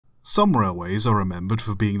Some railways are remembered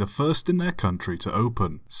for being the first in their country to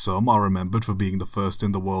open, some are remembered for being the first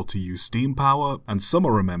in the world to use steam power, and some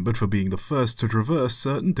are remembered for being the first to traverse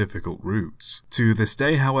certain difficult routes. To this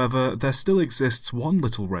day, however, there still exists one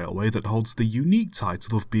little railway that holds the unique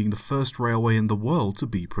title of being the first railway in the world to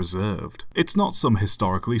be preserved. It's not some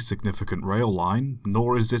historically significant rail line,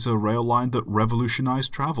 nor is it a rail line that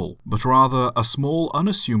revolutionised travel, but rather a small,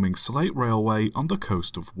 unassuming slate railway on the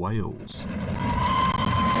coast of Wales.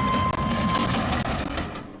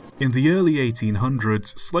 In the early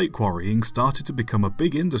 1800s, slate quarrying started to become a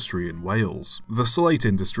big industry in Wales. The slate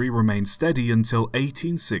industry remained steady until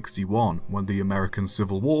 1861, when the American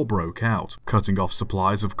Civil War broke out, cutting off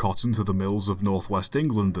supplies of cotton to the mills of northwest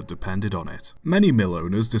England that depended on it. Many mill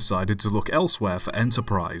owners decided to look elsewhere for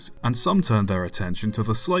enterprise, and some turned their attention to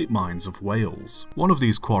the slate mines of Wales. One of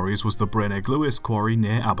these quarries was the Bryn Lewis quarry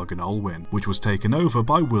near Abergynolwyn, which was taken over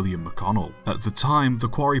by William McConnell. At the time, the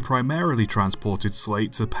quarry primarily transported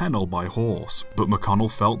slate to Pennell by horse, but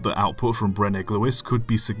McConnell felt that output from Bryn Lewis could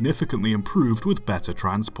be significantly improved with better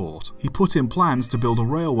transport. He put in plans to build a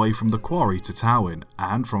railway from the quarry to Talyllyn,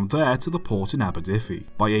 and from there to the port in Aberdyfi.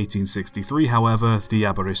 By 1863, however, the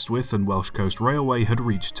Aberystwyth and Welsh Coast Railway had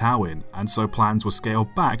reached Talyllyn, and so plans were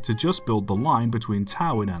scaled back to just build the line between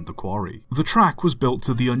Talyllyn and the quarry. The track was built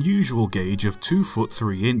to the unusual gauge of 2 foot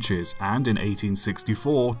 3 inches, and in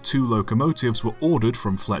 1864, 2 locomotives were ordered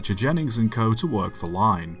from Fletcher Jennings & Co. to work the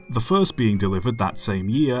line. The first being delivered that same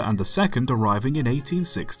year and the second arriving in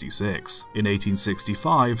 1866. In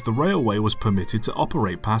 1865, the railway was permitted to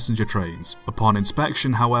operate passenger trains. Upon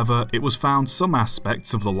inspection, however, it was found some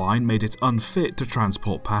aspects of the line made it unfit to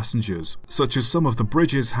transport passengers, such as some of the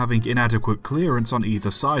bridges having inadequate clearance on either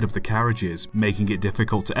side of the carriages, making it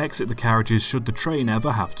difficult to exit the carriages should the train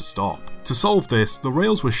ever have to stop. To solve this, the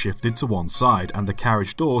rails were shifted to one side and the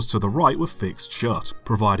carriage doors to the right were fixed shut,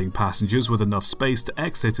 providing passengers with enough space to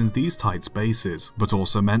exit in these tight spaces, but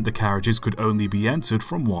also meant the carriages could only be entered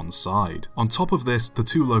from one side. On top of this, the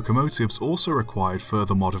 2 locomotives also required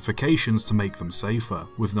further modifications to make them safer,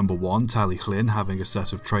 with number 1 Talyllyn having a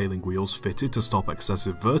set of trailing wheels fitted to stop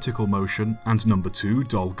excessive vertical motion, and number 2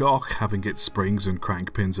 Talyllyn having its springs and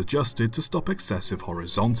crank pins adjusted to stop excessive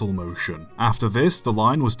horizontal motion. After this, the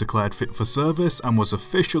line was declared fit for service and was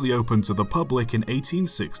officially opened to the public in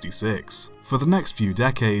 1866. For the next few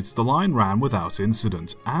decades, the line ran without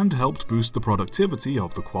incident and helped boost the productivity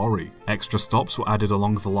of the quarry. Extra stops were added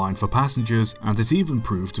along the line for passengers, and it even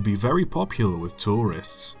proved to be very popular with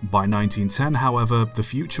tourists. By 1910, however, the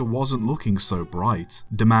future wasn't looking so bright.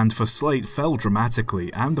 Demand for slate fell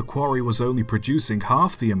dramatically, and the quarry was only producing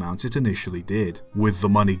half the amount it initially did. With the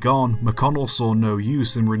money gone, McConnell saw no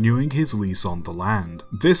use in renewing his lease on the land.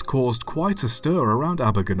 This caused quite a stir around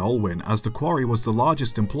Abergynolwyn, as the quarry was the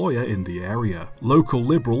largest employer in the area. Local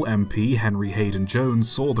Liberal MP Henry Hayden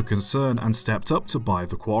Jones saw the concern and stepped up to buy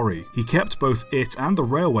the quarry. He kept both it and the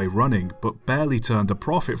railway running, but barely turned a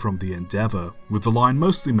profit from the endeavour, with the line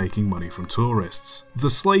mostly making money from tourists. The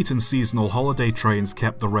slate and seasonal holiday trains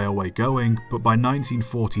kept the railway going, but by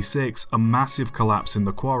 1946, a massive collapse in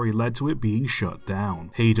the quarry led to it being shut down.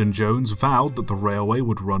 Hayden Jones vowed that the railway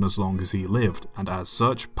would run as long as he lived, and as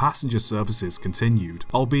such, passenger services continued,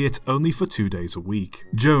 albeit only for 2 days a week.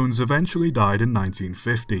 Jones eventually died in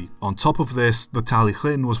 1950. On top of this, the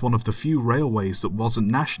Talyllyn was one of the few railways that wasn't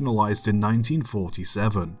nationalised in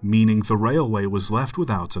 1947, meaning the railway was left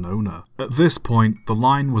without an owner. At this point, the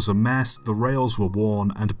line was a mess, the rails were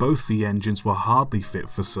worn, and both the engines were hardly fit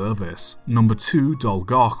for service. Number 2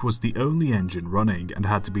 Talyllyn was the only engine running and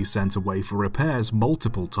had to be sent away for repairs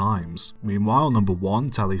multiple times. Meanwhile, number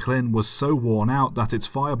 1 Talyllyn was so worn out that its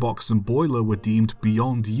firebox and boiler were deemed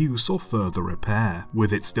beyond use or further repair,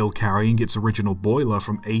 with it still carrying its original boiler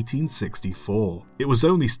from 1864. It was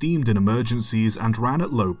only steamed in emergencies and ran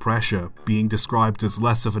at low pressure, being described as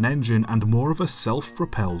less of an engine and more of a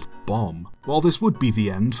self-propelled bomb. While this would be the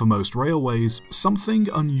end for most railways, something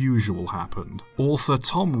unusual happened. Author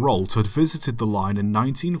Tom Rolt had visited the line in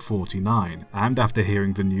 1949, and after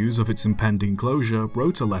hearing the news of its impending closure,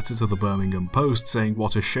 wrote a letter to the Birmingham Post saying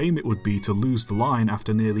what a shame it would be to lose the line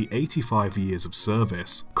after nearly 85 years of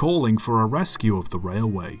service, calling for a rescue of the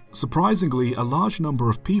railway. Surprisingly, a large number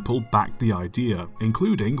of people backed the idea,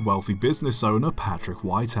 including wealthy business owner Patrick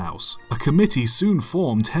Whitehouse. A committee soon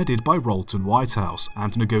formed headed by Rolt and Whitehouse,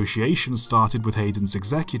 and negotiations started with Hayden's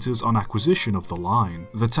executors on acquisition of the line.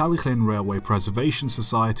 The Talyllyn Railway Preservation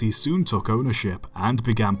Society soon took ownership and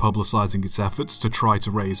began publicising its efforts to try to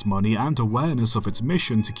raise money and awareness of its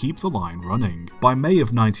mission to keep the line running. By May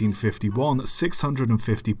of 1951,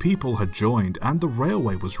 650 people had joined and the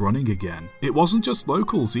railway was running again. It wasn't just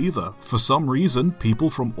locals either. However, for some reason, people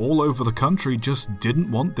from all over the country just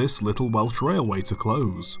didn't want this little Welsh railway to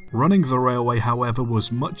close. Running the railway, however,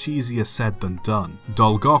 was much easier said than done.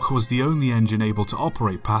 Dolgoch was the only engine able to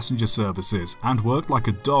operate passenger services and worked like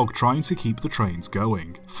a dog trying to keep the trains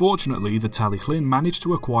going. Fortunately, the Talyllyn managed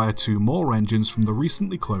to acquire 2 more engines from the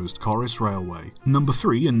recently closed Corris Railway. Number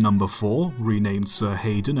 3 and Number 4, renamed Sir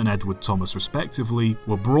Hayden and Edward Thomas respectively,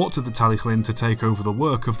 were brought to the Talyllyn to take over the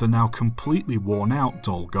work of the now completely worn out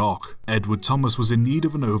Dolgoch. Edward Thomas was in need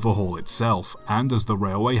of an overhaul itself, and as the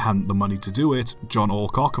railway hadn't the money to do it, John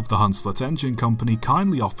Alcock of the Hunslet Engine Company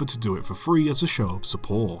kindly offered to do it for free as a show of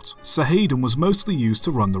support. Sir Hayden was mostly used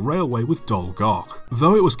to run the railway with Dolgoch.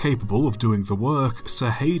 Though it was capable of doing the work, Sir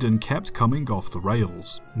Hayden kept coming off the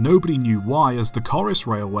rails. Nobody knew why, as the Corris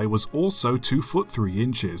Railway was also 2 foot 3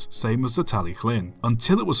 inches, same as the Talyllyn,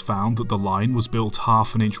 until it was found that the line was built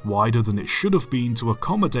half an inch wider than it should have been to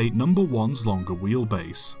accommodate Number 1's longer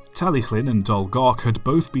wheelbase. Talyllyn and Dolgoch had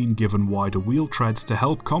both been given wider wheel treads to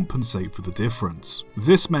help compensate for the difference.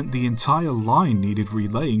 This meant the entire line needed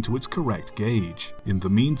relaying to its correct gauge. In the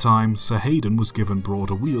meantime, Sir Hayden was given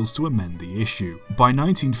broader wheels to amend the issue. By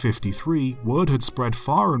 1953, word had spread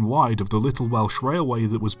far and wide of the little Welsh railway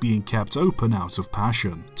that was being kept open out of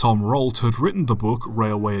passion. Tom Rolt had written the book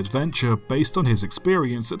Railway Adventure based on his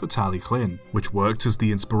experience at the Talyllyn, which worked as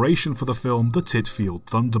the inspiration for the film The Titfield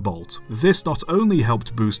Thunderbolt. This not only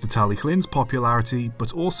helped boost the Talyllyn's popularity,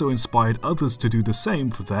 but also inspired others to do the same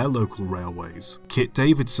for their local railways. Kit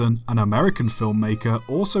Davidson, an American filmmaker,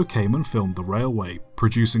 also came and filmed the railway,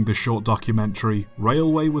 producing the short documentary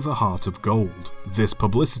Railway with a Heart of Gold. This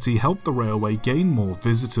publicity helped the railway gain more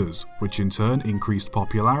visitors, which in turn increased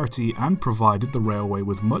popularity and provided the railway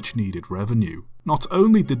with much needed revenue. Not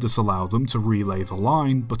only did this allow them to relay the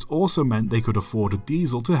line, but also meant they could afford a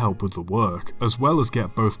diesel to help with the work, as well as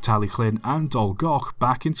get both Talyllyn and Dolgoch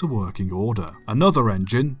back into working order. Another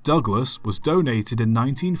engine, Douglas, was donated in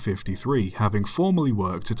 1953, having formerly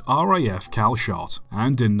worked at RAF Calshot,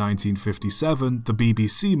 and in 1957 the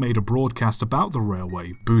BBC made a broadcast about the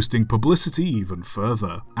railway, boosting publicity even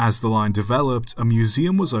further. As the line developed, a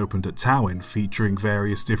museum was opened at Towyn, featuring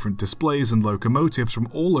various different displays and locomotives from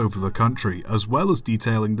all over the country, as well as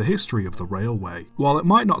detailing the history of the railway. While it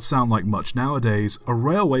might not sound like much nowadays, a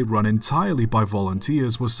railway run entirely by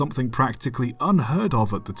volunteers was something practically unheard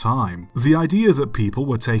of at the time. The idea that people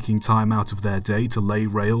were taking time out of their day to lay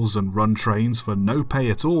rails and run trains for no pay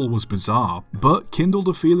at all was bizarre, but kindled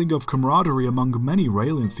a feeling of camaraderie among many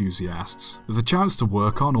rail enthusiasts. The chance to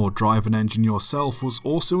work on or drive an engine yourself was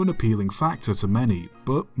also an appealing factor to many,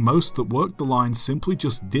 but most that worked the line simply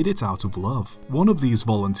just did it out of love. One of these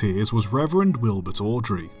volunteers was Reverend Wilbert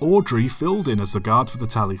Audrey. Audrey filled in as the guard for the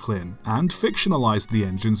Talyllyn and fictionalised the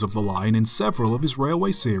engines of the line in several of his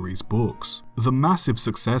railway series books. The massive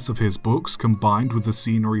success of his books, combined with the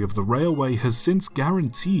scenery of the railway, has since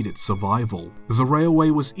guaranteed its survival. The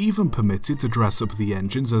railway was even permitted to dress up the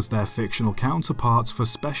engines as their fictional counterparts for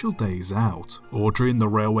special days out. Audrey and the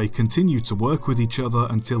railway continued to work with each other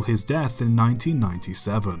until his death in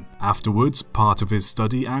 1997. Afterwards, part of his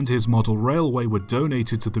study and his model railway were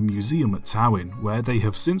donated to the museum at Towyn, where they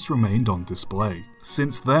have since remained on display.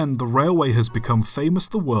 Since then, the railway has become famous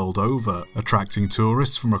the world over, attracting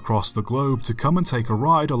tourists from across the globe to come and take a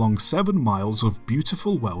ride along 7 miles of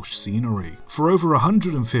beautiful Welsh scenery. For over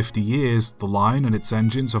 150 years, the line and its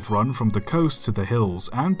engines have run from the coast to the hills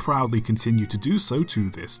and proudly continue to do so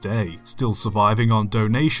to this day, still surviving on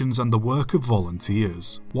donations and the work of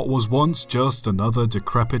volunteers. What was once just another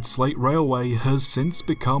decrepit slate railway has since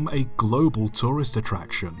become a global tourist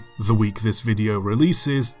attraction. The week this video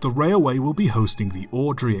releases, the railway will be hosting the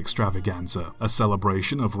Audrey Extravaganza, a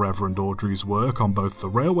celebration of Reverend Audrey's work on both the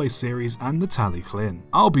railway series and the Talyllyn.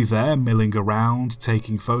 I'll be there milling around,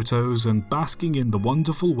 taking photos and basking in the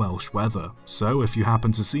wonderful Welsh weather, so if you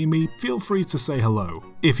happen to see me, feel free to say hello,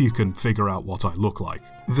 if you can figure out what I look like.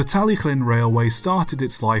 The Talyllyn Railway started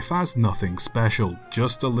its life as nothing special,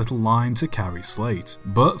 just a little line to carry slate,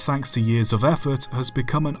 but thanks to years of effort has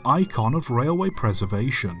become an icon of railway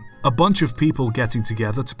preservation. A bunch of people getting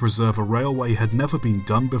together to preserve a railway had never been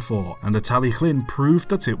done before, and the Talyllyn proved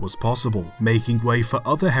that it was possible, making way for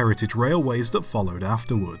other heritage railways that followed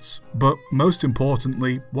afterwards. But most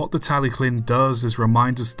importantly, what the Talyllyn does is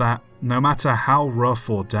remind us that no matter how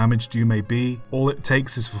rough or damaged you may be, all it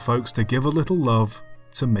takes is for folks to give a little love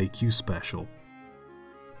to make you special.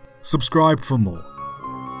 Subscribe for more.